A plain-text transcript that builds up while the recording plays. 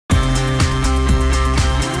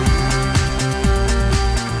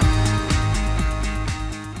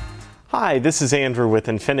Hi, this is Andrew with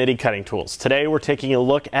Infinity Cutting Tools. Today we're taking a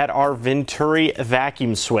look at our Venturi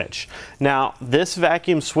Vacuum Switch. Now, this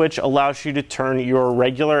vacuum switch allows you to turn your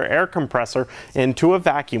regular air compressor into a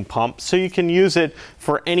vacuum pump so you can use it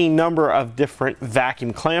for any number of different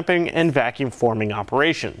vacuum clamping and vacuum forming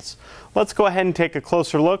operations. Let's go ahead and take a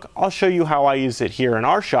closer look. I'll show you how I use it here in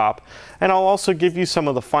our shop, and I'll also give you some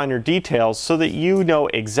of the finer details so that you know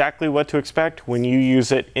exactly what to expect when you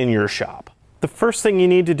use it in your shop. The first thing you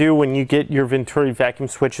need to do when you get your Venturi Vacuum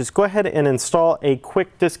Switch is go ahead and install a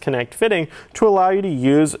quick disconnect fitting to allow you to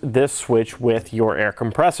use this switch with your air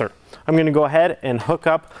compressor. I'm going to go ahead and hook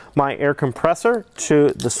up my air compressor to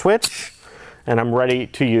the switch, and I'm ready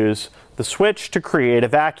to use the switch to create a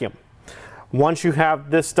vacuum. Once you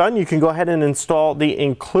have this done, you can go ahead and install the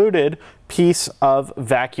included piece of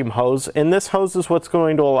vacuum hose, and this hose is what's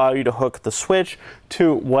going to allow you to hook the switch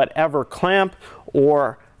to whatever clamp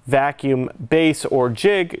or vacuum base or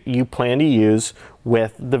jig you plan to use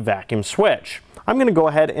with the vacuum switch. I'm going to go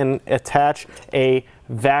ahead and attach a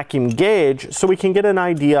vacuum gauge so we can get an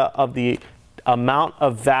idea of the amount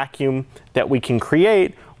of vacuum that we can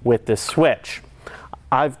create with this switch.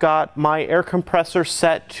 I've got my air compressor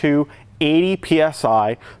set to 80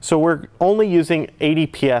 psi, so we're only using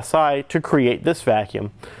 80 psi to create this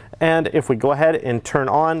vacuum. And if we go ahead and turn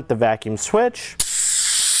on the vacuum switch,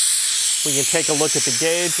 we can take a look at the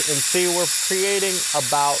gauge and see we're creating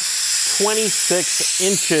about 26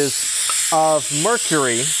 inches of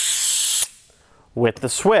mercury with the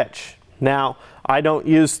switch. Now, I don't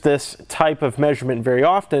use this type of measurement very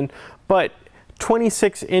often, but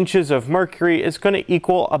 26 inches of mercury is going to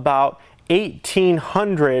equal about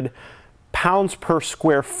 1,800 pounds per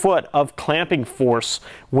square foot of clamping force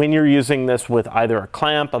when you're using this with either a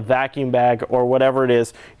clamp, a vacuum bag, or whatever it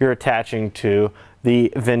is you're attaching to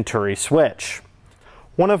the Venturi switch.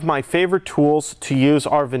 One of my favorite tools to use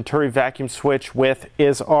our Venturi vacuum switch with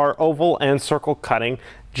is our oval and circle cutting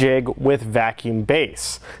jig with vacuum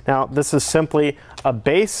base. Now, this is simply a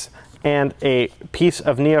base and a piece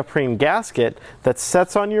of neoprene gasket that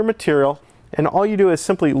sets on your material, and all you do is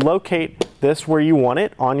simply locate this where you want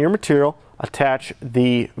it on your material, attach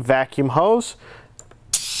the vacuum hose,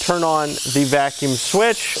 turn on the vacuum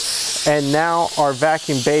switch, and now our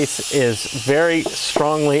vacuum base is very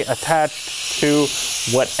strongly attached to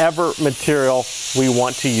whatever material we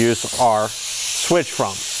want to use our switch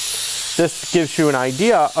from. This gives you an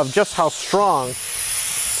idea of just how strong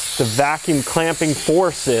the vacuum clamping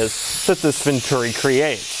force is that this Venturi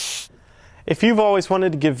creates. If you've always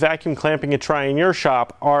wanted to give vacuum clamping a try in your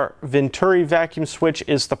shop, our Venturi Vacuum Switch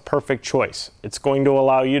is the perfect choice. It's going to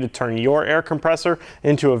allow you to turn your air compressor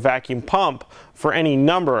into a vacuum pump for any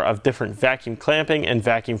number of different vacuum clamping and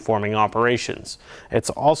vacuum forming operations. It's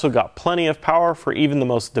also got plenty of power for even the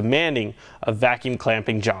most demanding of vacuum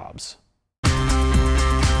clamping jobs.